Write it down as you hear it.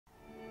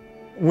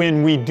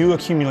when we do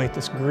accumulate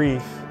this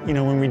grief, you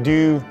know, when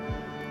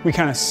we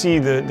kind of see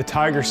the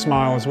tiger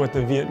smile is what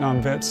the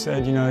Vietnam vets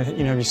said, you know,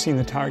 have you seen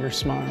the tiger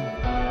smile?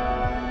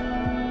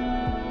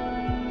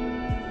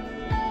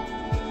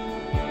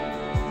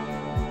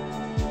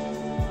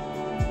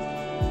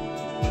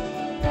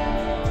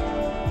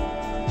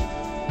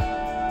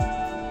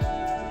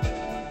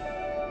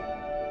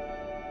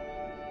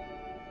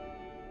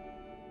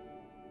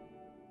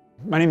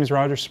 My name is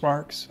Roger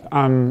Sparks.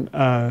 I'm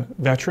a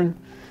veteran.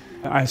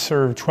 I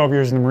served 12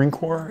 years in the Marine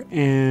Corps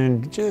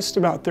and just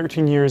about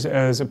 13 years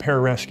as a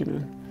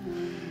pararescueman.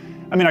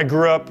 I mean, I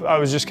grew up, I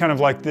was just kind of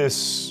like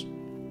this,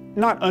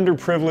 not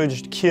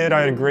underprivileged kid.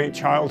 I had a great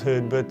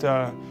childhood, but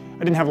I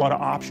didn't have a lot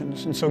of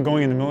options. And so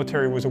going in the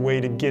military was a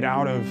way to get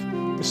out of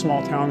the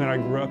small town that I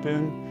grew up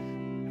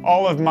in.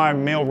 All of my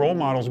male role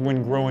models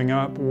when growing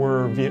up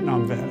were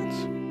Vietnam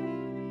vets.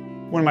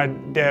 One of my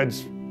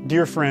dad's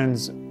dear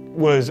friends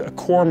was a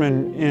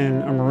corpsman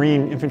in a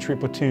Marine infantry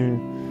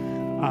platoon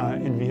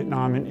in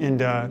Vietnam,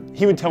 and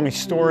he would tell me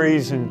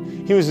stories,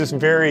 and he was this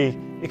very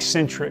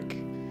eccentric,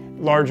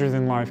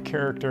 larger-than-life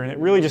character, and it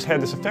really just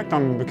had this effect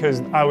on me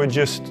because I would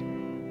just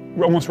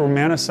almost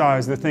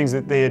romanticize the things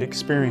that they had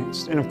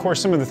experienced. And of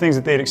course, some of the things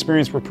that they had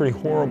experienced were pretty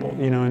horrible,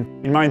 you know,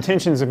 and my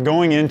intentions of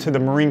going into the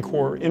Marine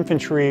Corps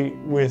infantry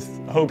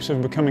with hopes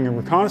of becoming a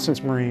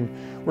reconnaissance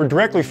Marine were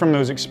directly from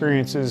those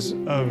experiences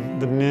of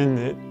the men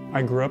that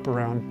I grew up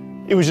around.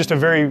 It was just a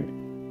very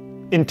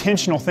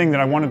intentional thing that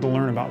I wanted to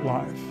learn about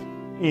life,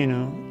 you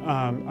know.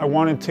 I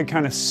wanted to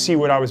kind of see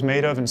what I was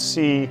made of and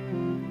see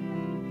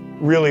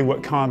really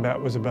what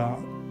combat was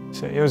about.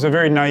 So it was a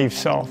very naive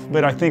self,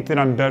 but I think that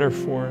I'm better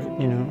for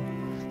it, you know,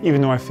 even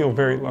though I feel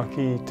very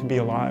lucky to be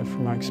alive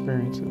from my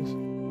experiences.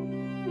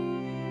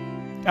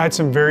 I had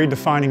some very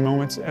defining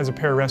moments as a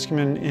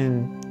pararescueman.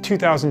 In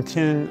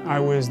 2010, I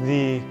was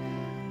the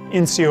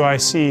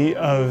NCOIC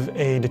of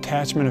a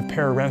detachment of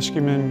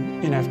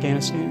pararescuemen in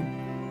Afghanistan.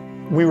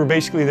 We were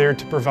basically there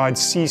to provide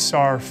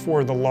CSAR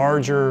for the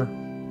larger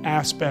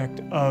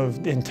aspect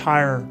of the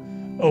entire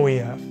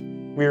OEF.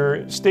 We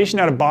were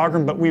stationed out of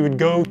Bagram, but we would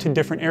go to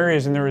different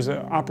areas, and there was an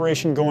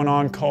operation going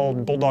on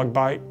called Bulldog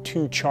Bite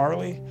 2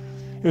 Charlie.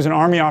 It was an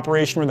Army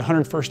operation where the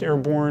 101st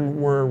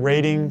Airborne were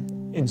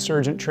raiding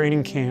insurgent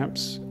trading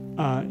camps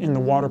in the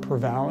Waterpur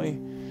Valley.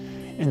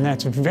 And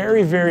that's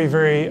very, very,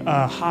 very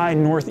high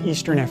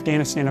northeastern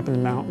Afghanistan up in the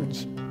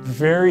mountains.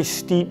 Very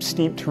steep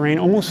terrain,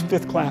 almost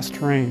fifth-class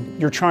terrain.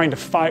 You're trying to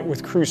fight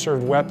with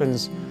crew-served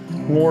weapons,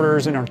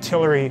 mortars and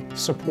artillery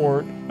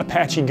support,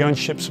 Apache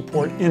gunship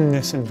support in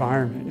this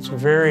environment. It's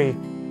very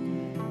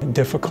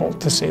difficult,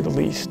 to say the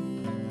least.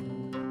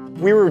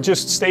 We were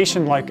just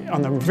stationed like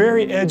on the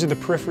very edge of the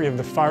periphery of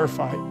the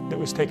firefight that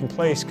was taking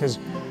place, because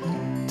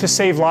to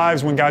save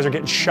lives when guys are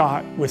getting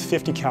shot with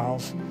 50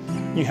 cals,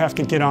 you have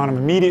to get on them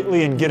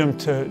immediately and get them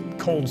to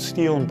cold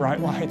steel and bright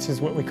lights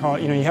is what we call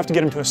it. You know, you have to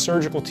get them to a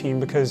surgical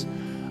team because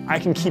I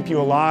can keep you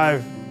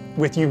alive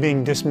with you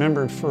being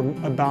dismembered for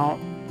about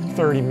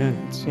 30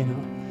 minutes, you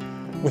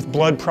know. With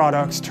blood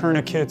products,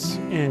 tourniquets,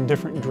 and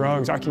different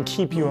drugs, I can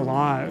keep you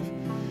alive.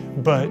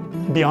 But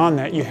beyond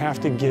that, you have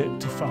to get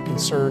to fucking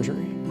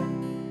surgery.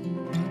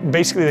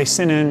 Basically, they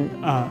sent in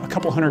a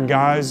couple hundred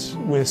guys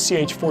with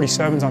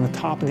CH-47s on the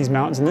top of these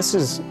mountains, and this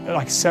is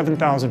like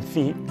 7,000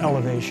 feet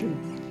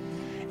elevation.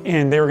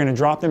 And they were going to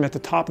drop them at the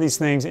top of these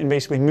things and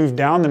basically move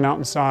down the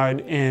mountainside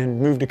and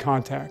move to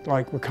contact,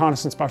 like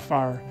reconnaissance by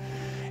fire,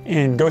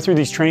 and go through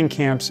these training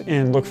camps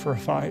and look for a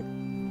fight.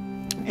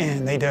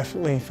 And they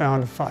definitely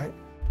found a fight.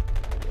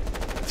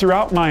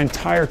 Throughout my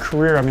entire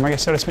career, I mean, like I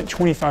said, I spent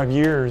 25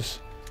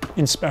 years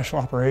in special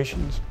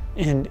operations.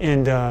 And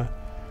the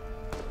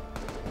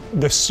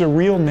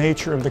surreal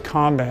nature of the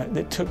combat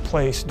that took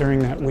place during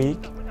that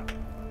week,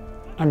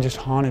 I'm just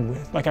haunted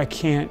with. Like, I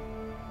can't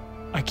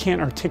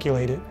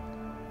articulate it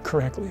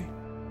correctly.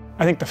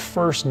 I think the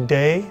first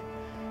day,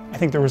 I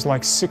think there was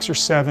like 6 or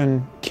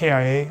 7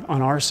 KIA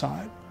on our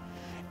side.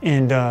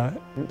 And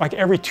like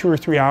every 2 or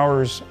 3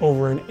 hours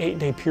over an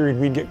 8-day period,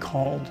 we'd get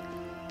called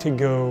to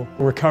go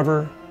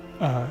recover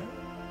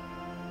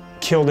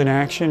killed in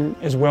action,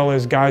 as well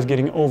as guys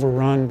getting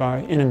overrun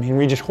by enemy. And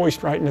we just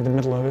hoist right into the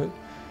middle of it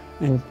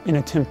in an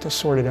attempt to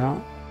sort it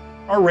out.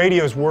 Our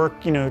radios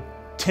work, you know,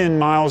 10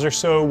 miles or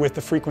so with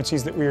the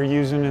frequencies that we were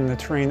using and the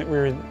terrain that we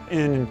were in.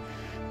 And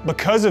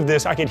because of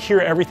this, I could hear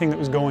everything that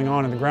was going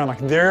on in the ground. Like,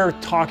 they're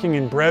talking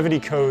in brevity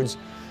codes,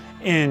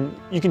 and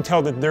you can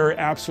tell that they're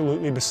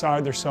absolutely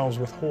beside themselves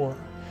with horror.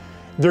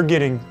 They're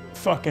getting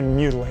fucking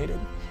mutilated.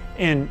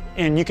 And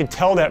you can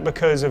tell that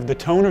because of the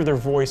tone of their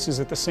voices.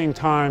 At the same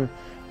time,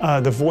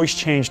 the voice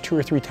changed 2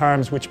 or 3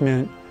 times, which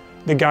meant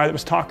the guy that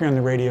was talking on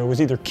the radio was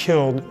either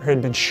killed or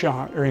had been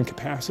shot or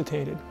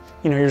incapacitated.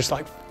 You know, you're just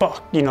like,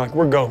 fuck, you know, like,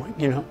 we're going,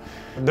 you know.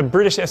 The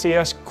British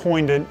SAS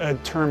coined a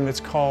term that's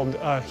called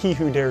he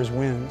who dares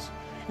wins.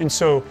 And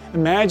so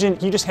imagine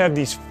you just have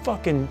these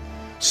fucking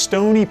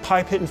stony,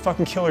 pipe-hitting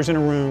fucking killers in a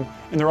room,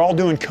 and they're all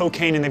doing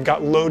cocaine, and they've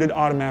got loaded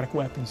automatic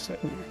weapons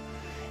sitting there.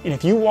 And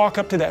if you walk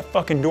up to that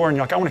fucking door and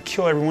you're like, I want to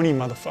kill every one of you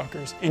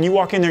motherfuckers, and you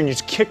walk in there and you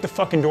just kick the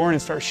fucking door in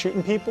and start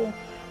shooting people,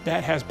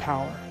 that has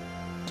power.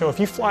 So if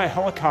you fly a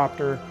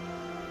helicopter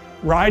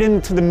right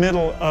into the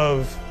middle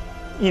of,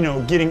 you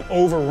know, getting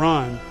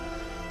overrun,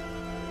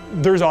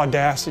 there's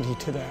audacity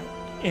to that.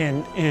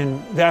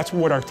 And that's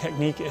what our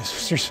technique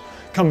is. Just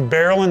come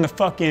barreling the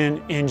fuck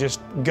in and just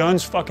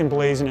guns fucking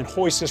blazing and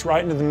hoist us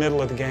right into the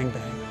middle of the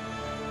gangbang.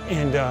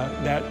 And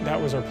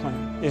that was our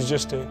plan, is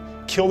just to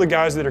kill the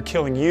guys that are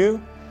killing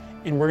you,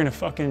 and we're gonna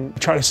fucking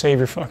try to save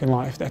your fucking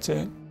life, that's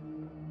it.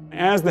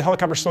 As the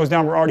helicopter slows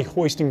down, we're already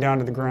hoisting down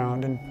to the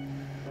ground, and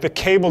the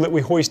cable that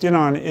we hoist in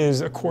on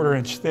is 1/4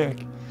 inch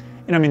thick.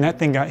 And I mean, that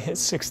thing got hit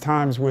 6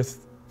 times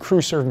with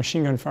crew-served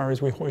machine gun fire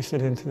as we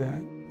hoisted into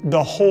that.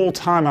 The whole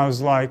time I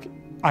was like,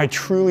 I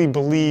truly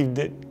believed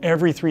that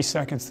every 3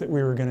 seconds that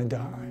we were gonna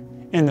die.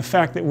 And the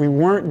fact that we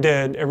weren't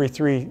dead every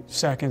 3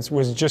 seconds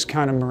was just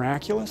kind of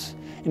miraculous.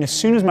 And as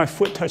soon as my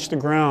foot touched the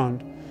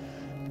ground,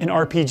 an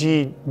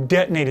RPG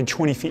detonated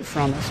 20 feet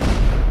from us.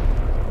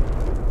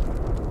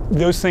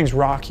 Those things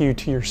rock you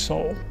to your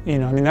soul. You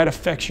know, I mean, that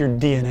affects your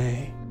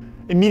DNA.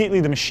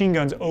 Immediately the machine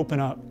guns open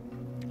up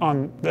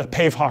on the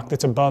Pavehawk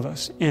that's above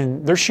us,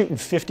 and they're shooting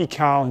 50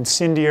 cal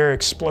incendiary,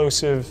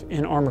 explosive,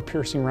 and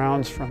armor-piercing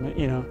rounds from it,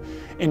 you know.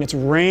 And it's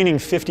raining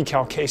 50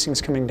 cal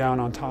casings coming down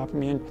on top of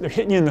me, and they're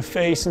hitting you in the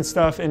face and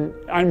stuff. And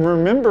I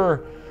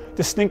remember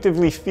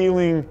distinctively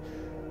feeling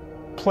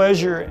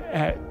pleasure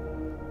at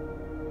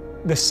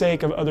the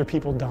sake of other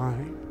people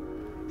dying.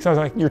 So I was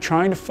like, you're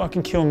trying to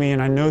fucking kill me,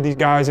 and I know these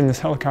guys in this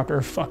helicopter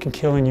are fucking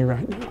killing you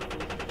right now.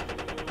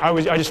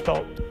 I just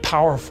felt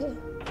powerful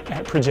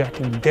at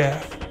projecting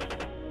death.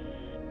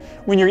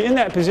 When you're in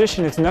that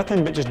position, it's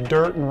nothing but just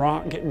dirt and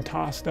rock getting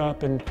tossed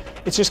up, and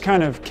it's just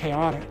kind of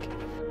chaotic.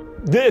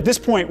 At this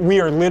point,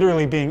 we are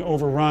literally being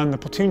overrun. The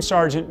platoon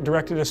sergeant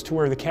directed us to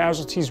where the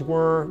casualties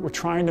were. We're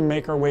trying to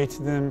make our way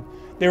to them.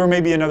 They were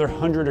maybe another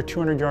 100 or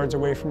 200 yards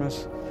away from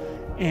us.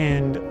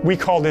 And we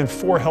called in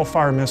 4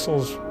 Hellfire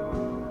missiles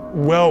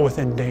well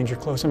within danger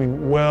close. I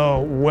mean,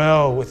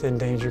 well within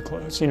danger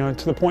close. You know,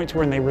 to the point to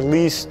when they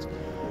released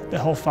the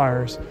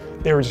Hellfires,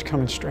 they were just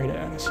coming straight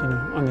at us, you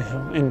know, on the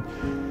hill. And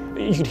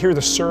you could hear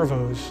the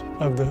servos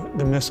of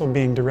the missile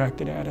being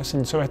directed at us.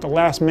 And so at the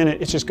last minute,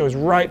 it just goes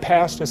right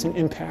past us and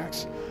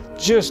impacts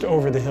just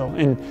over the hill.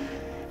 And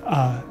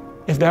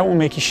if that will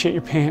make you shit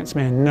your pants,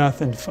 man,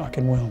 nothing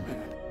fucking will,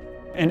 man.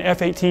 An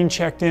F-18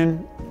 checked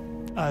in.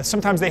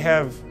 Sometimes they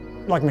have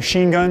like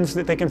machine guns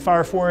that they can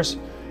fire for us.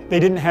 They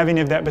didn't have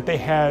any of that, but they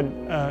had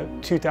a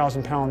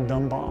 2,000-pound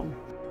dumb bomb.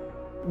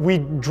 We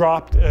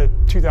dropped a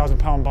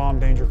 2,000-pound bomb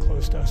danger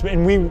close to us,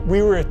 and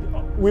we were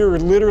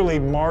literally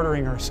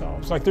martyring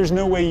ourselves. Like, there's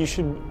no way you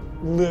should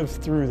live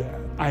through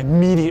that. I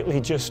immediately,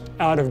 just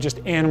out of just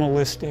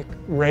animalistic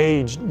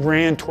rage,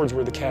 ran towards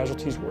where the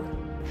casualties were.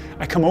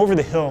 I come over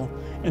the hill,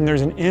 and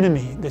there's an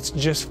enemy that's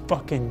just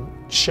fucking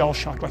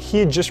shell-shocked. Like, he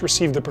had just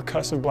received the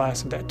percussive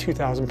blast of that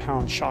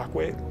 2,000-pound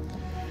shockwave.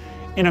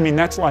 And I mean,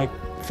 that's like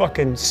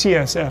fucking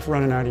CSF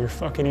running out of your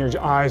fucking ears,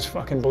 your eyes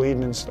fucking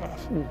bleeding and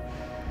stuff. And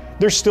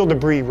there's still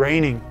debris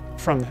raining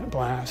from that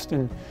blast.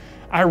 And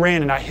I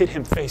ran and I hit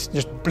him face,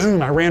 just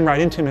boom, I ran right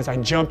into him as I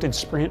jumped and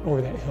sprint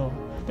over that hill.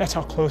 That's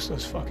how close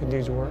those fucking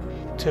dudes were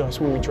to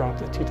us when we dropped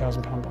that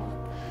 2,000-pound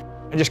bomb.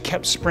 I just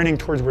kept sprinting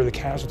towards where the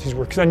casualties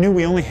were, because I knew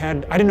we only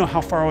had, I didn't know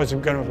how far I was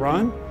gonna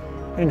run.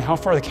 I didn't know how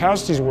far the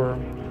casualties were,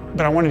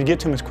 but I wanted to get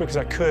to them as quick as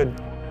I could.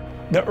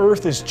 The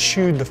earth is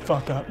chewed the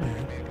fuck up,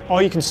 man.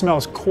 All you can smell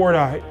is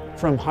cordite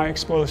from high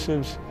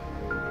explosives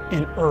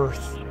and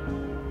earth.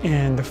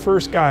 And the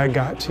first guy I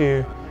got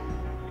to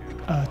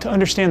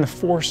understand the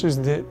forces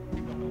that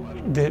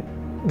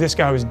this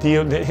guy was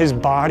that his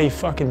body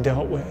fucking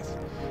dealt with.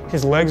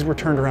 His legs were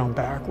turned around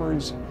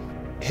backwards.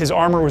 His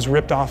armor was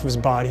ripped off of his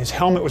body. His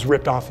helmet was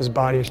ripped off his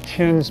body. His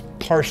chin's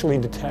partially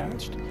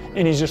detached.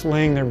 And he's just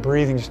laying there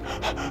breathing, just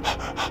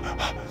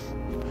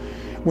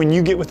When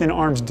you get within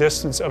arm's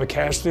distance of a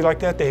casualty like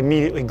that, they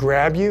immediately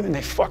grab you and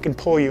they fucking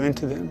pull you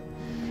into them.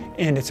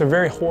 And it's a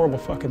very horrible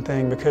fucking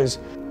thing, because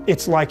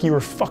it's like you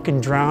were fucking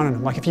drowning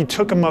them. Like if you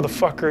took a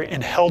motherfucker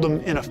and held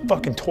them in a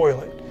fucking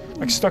toilet,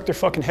 like stuck their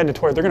fucking head in a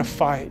toilet, they're gonna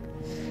fight.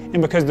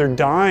 And because they're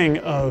dying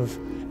of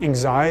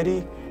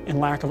anxiety and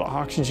lack of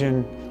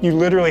oxygen, you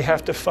literally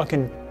have to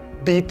fucking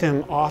beat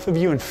them off of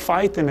you and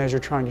fight them as you're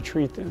trying to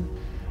treat them.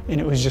 And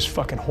it was just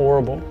fucking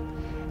horrible.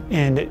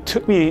 And it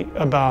took me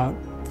about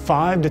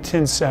 5 to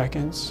 10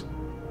 seconds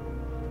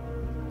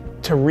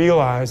to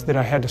realize that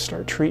I had to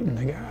start treating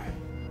the guy.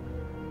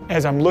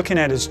 As I'm looking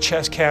at his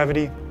chest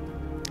cavity,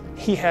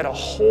 he had a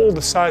hole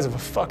the size of a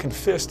fucking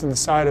fist in the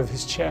side of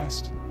his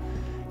chest.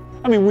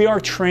 I mean, we are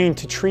trained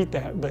to treat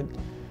that, but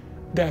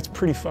that's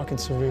pretty fucking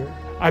severe.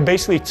 I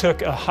basically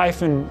took a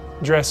hyphen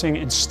dressing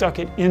and stuck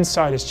it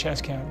inside his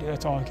chest cavity.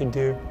 That's all I could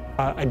do.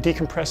 I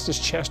decompressed his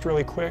chest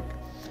really quick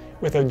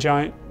with a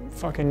giant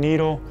fucking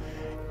needle.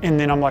 And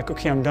then I'm like,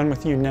 okay, I'm done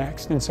with you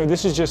next. And so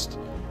this is just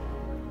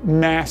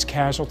mass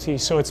casualty.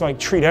 So it's like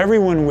treat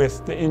everyone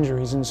with the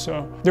injuries. And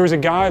so there was a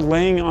guy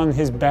laying on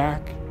his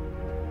back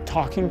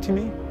talking to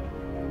me.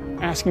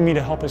 asking me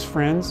to help his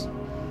friends.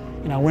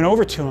 And I went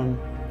over to him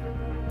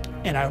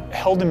and I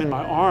held him in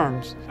my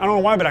arms. I don't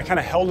know why, but I kind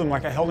of held him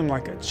like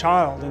a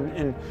child.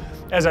 And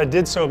as I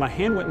did so, my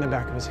hand went in the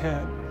back of his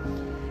head.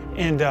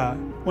 And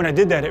when I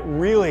did that, it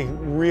really,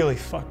 really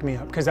fucked me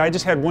up because I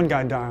just had one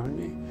guy die on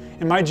me.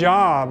 And my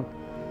job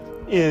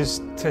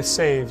is to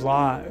save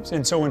lives.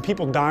 And so when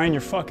people die in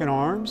your fucking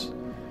arms,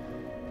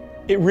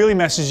 it really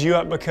messes you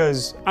up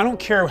because I don't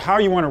care how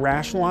you want to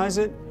rationalize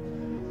it,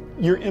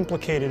 you're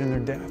implicated in their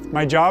death.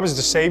 My job is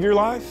to save your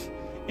life.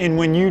 And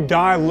when you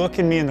die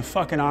looking me in the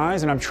fucking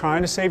eyes and I'm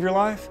trying to save your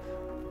life,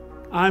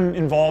 I'm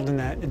involved in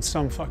that in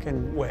some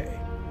fucking way.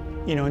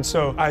 You know, and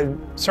so I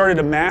started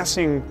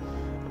amassing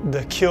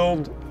the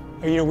killed,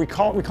 you know, we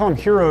call them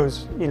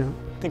heroes. You know,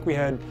 I think we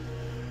had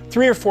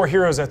 3 or 4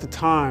 heroes at the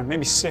time,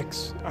 maybe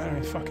 6, I don't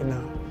even fucking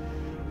know.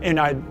 And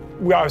I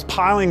was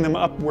piling them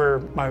up where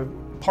my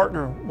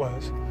partner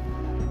was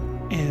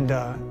and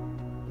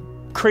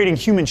creating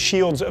human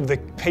shields of the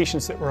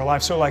patients that were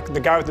alive. So like the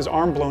guy with his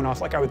arm blown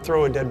off, like I would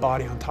throw a dead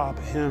body on top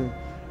of him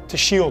to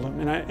shield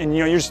him. And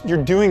you know,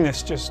 you're doing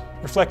this just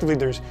reflectively.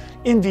 There's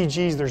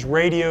NVGs, there's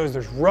radios,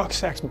 there's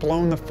rucksacks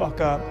blown the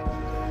fuck up.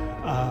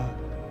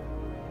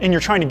 And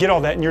you're trying to get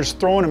all that and you're just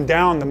throwing them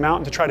down the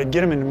mountain to try to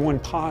get them in one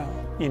pile,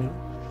 you know.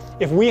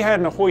 If we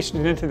hadn't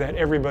hoisted into that,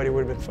 everybody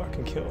would have been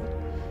fucking killed.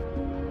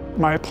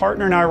 My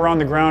partner and I were on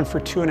the ground for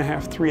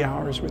 2.5, 3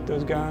 hours with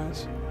those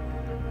guys.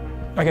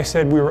 Like I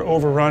said, we were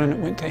overrun and it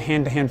went to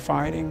hand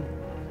fighting.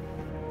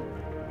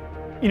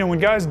 You know, when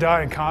guys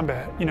die in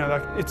combat, you know,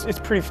 like, it's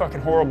pretty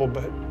fucking horrible,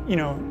 but, you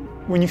know,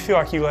 when you feel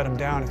like you let them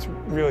down, it's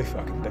really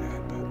fucking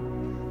bad.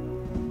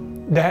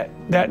 But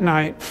that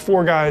night,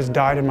 4 guys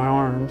died in my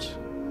arms,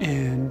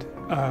 and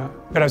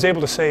but I was able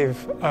to save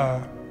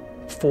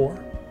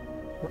 4.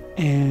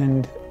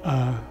 And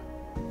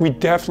we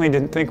definitely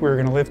didn't think we were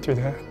gonna live through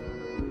that.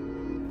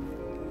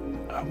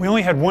 We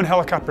only had 1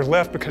 helicopter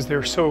left because they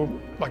were so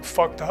like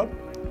fucked up.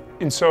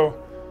 And so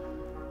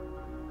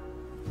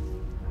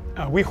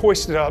we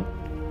hoisted up.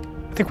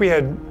 I think we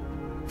had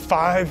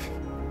 5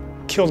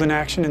 killed in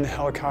action in the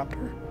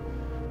helicopter,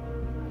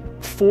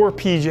 4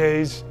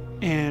 PJs,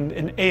 and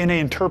an ANA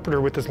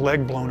interpreter with his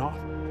leg blown off,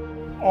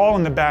 all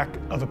in the back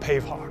of a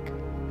Pavehawk.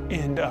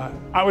 And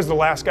I was the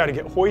last guy to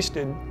get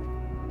hoisted.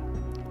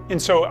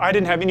 And so I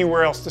didn't have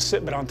anywhere else to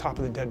sit but on top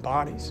of the dead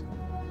bodies.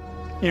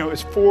 You know, it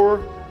was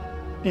 4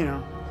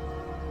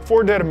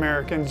 dead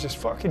Americans just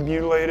fucking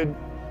mutilated,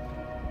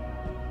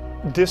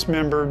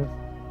 dismembered,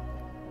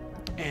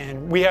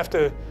 and we have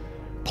to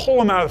pull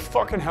them out of the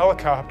fucking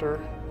helicopter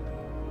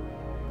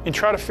and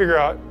try to figure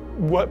out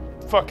what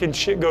fucking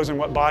shit goes in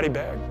what body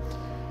bag.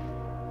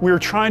 We were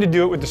trying to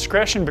do it with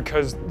discretion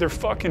because they're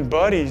fucking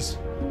buddies.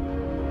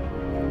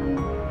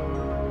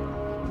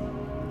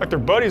 Like their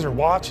buddies are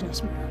watching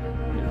us, man.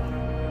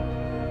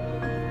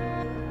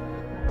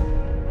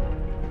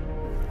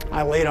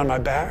 I laid on my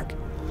back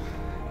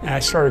and I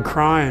started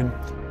crying.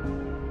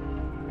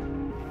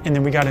 And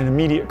then we got an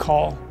immediate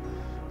call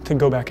to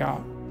go back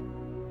out.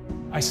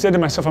 I said to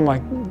myself, I'm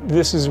like,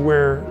 this is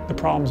where the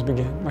problems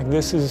begin. Like,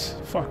 this is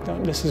fucked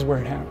up. This is where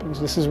it happens.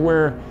 This is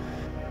where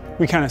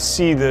we kind of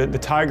see the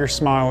tiger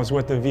smile is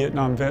what the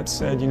Vietnam vets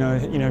said, you know,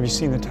 have you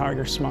seen the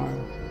tiger smile?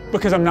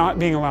 Because I'm not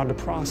being allowed to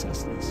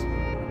process this.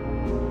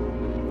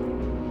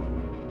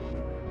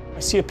 I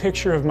see a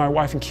picture of my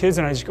wife and kids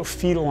and I just go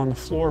fetal on the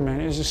floor,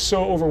 man. It was just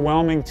so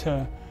overwhelming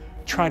to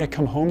try to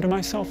come home to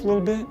myself a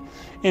little bit.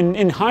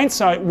 In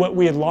hindsight, what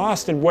we had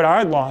lost and what I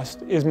had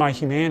lost is my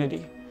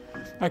humanity.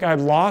 Like, I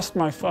had lost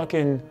my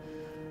fucking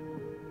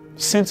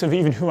sense of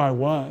even who I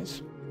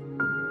was.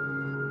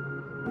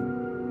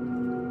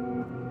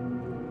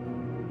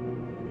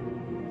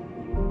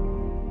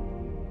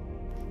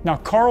 Now,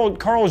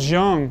 Carl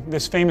Jung,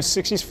 this famous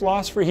 60s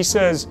philosopher, he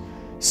says,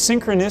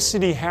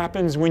 synchronicity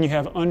happens when you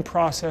have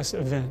unprocessed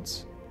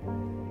events.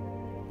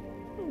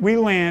 We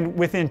land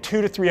within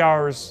 2 to 3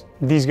 hours,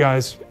 these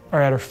guys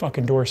are at our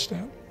fucking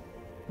doorstep.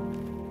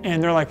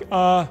 And they're like,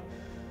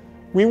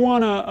 we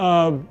want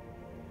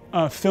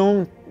to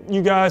film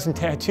you guys and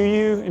tattoo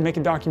you and make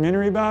a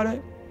documentary about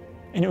it.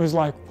 And it was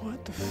like,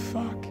 what the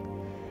fuck?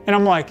 And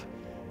I'm like,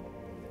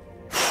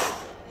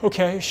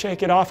 okay,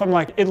 shake it off. I'm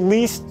like, at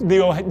least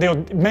they'll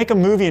make a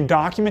movie and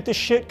document this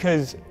shit,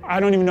 because I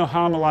don't even know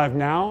how I'm alive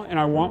now, and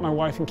I want my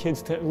wife and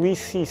kids to at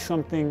least see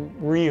something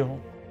real.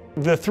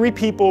 The 3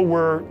 people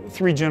were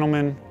 3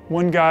 gentlemen.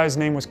 One guy's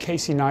name was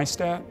Casey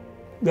Neistat.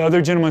 The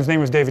other gentleman's name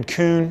was David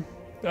Kuhn.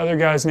 The other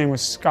guy's name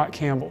was Scott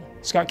Campbell.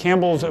 Scott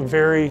Campbell is a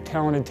very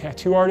talented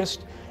tattoo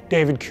artist.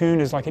 David Kuhn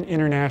is like an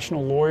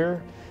international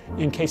lawyer.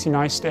 And Casey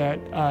Neistat,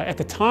 at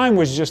the time,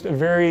 was just a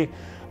very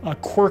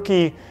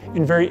quirky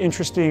and very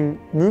interesting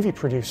movie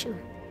producer.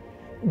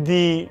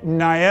 The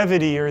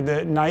naivety or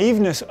the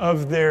naiveness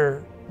of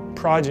their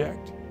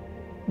project,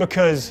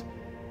 because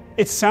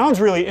it sounds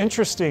really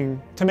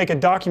interesting to make a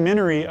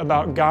documentary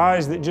about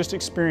guys that just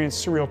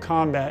experienced surreal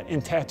combat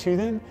and tattoo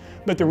them,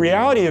 but the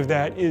reality of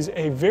that is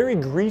a very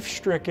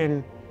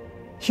grief-stricken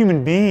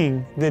human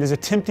being that is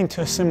attempting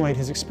to assimilate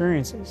his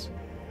experiences.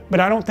 But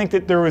I don't think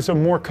that there was a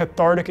more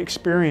cathartic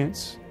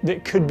experience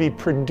that could be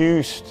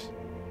produced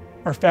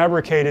or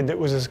fabricated that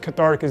was as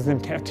cathartic as them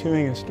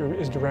tattooing us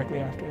is directly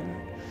after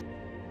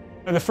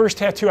that. The first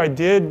tattoo I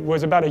did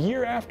was about a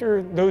year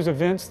after those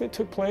events that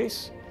took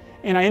place,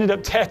 and I ended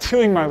up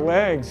tattooing my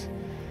legs.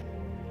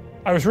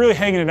 I was really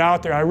hanging it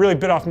out there. I really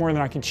bit off more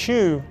than I could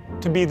chew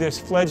to be this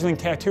fledgling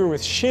tattooer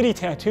with shitty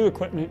tattoo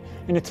equipment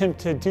and attempt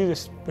to do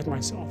this with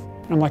myself.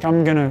 I'm like,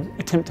 I'm gonna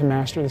attempt to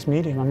master this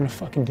medium. I'm gonna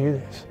fucking do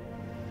this.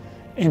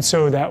 And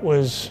so that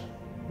was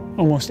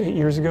almost 8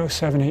 years ago,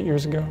 7, 8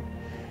 years ago.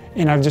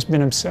 And I've just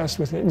been obsessed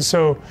with it. And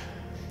so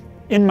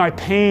in my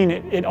pain,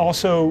 it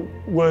also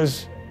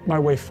was my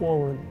way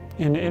forward.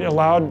 And it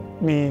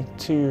allowed me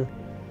to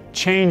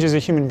change as a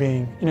human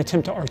being and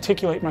attempt to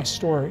articulate my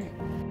story.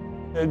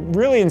 The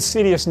really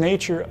insidious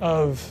nature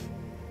of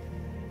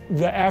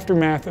the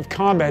aftermath of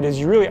combat is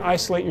you really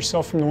isolate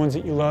yourself from the ones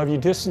that you love. You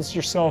distance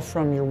yourself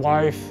from your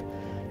wife,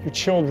 your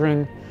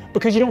children,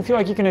 because you don't feel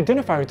like you can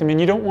identify with them,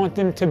 and you don't want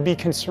them to be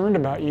concerned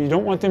about you. You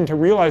don't want them to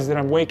realize that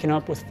I'm waking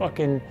up with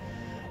fucking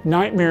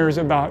nightmares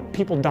about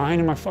people dying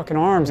in my fucking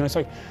arms. And it's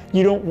like,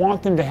 you don't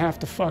want them to have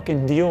to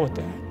fucking deal with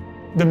that.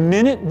 The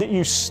minute that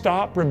you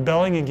stop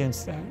rebelling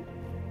against that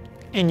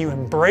and you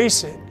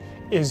embrace it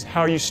is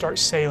how you start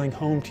sailing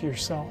home to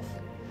yourself.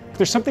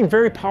 There's something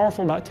very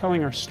powerful about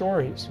telling our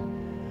stories.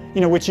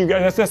 You know, which you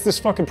guys, that's this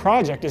fucking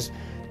project, is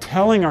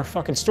telling our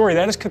fucking story.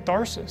 That is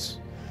catharsis,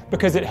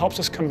 because it helps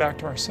us come back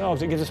to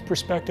ourselves. It gives us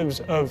perspectives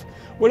of,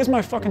 what does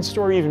my fucking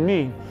story even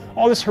mean?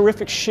 All this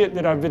horrific shit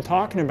that I've been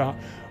talking about,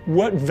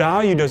 what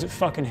value does it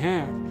fucking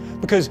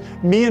have? Because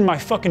me in my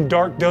fucking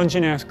dark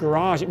dungeon-ass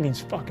garage, it means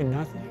fucking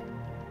nothing.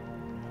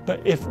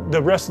 But if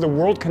the rest of the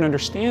world can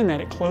understand that,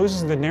 it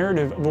closes the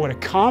narrative of what a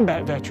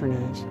combat veteran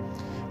is,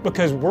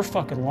 because we're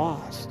fucking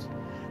lost.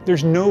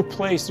 There's no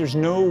place, there's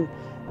no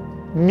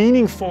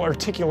meaningful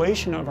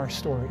articulation of our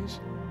stories.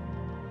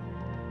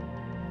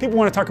 People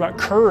want to talk about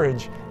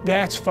courage.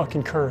 That's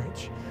fucking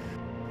courage.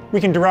 We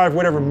can derive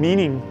whatever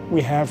meaning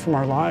we have from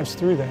our lives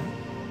through that.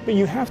 But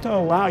you have to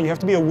allow, you have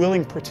to be a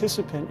willing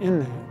participant in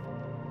that.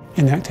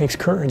 And that takes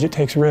courage, it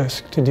takes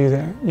risk to do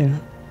that, you know.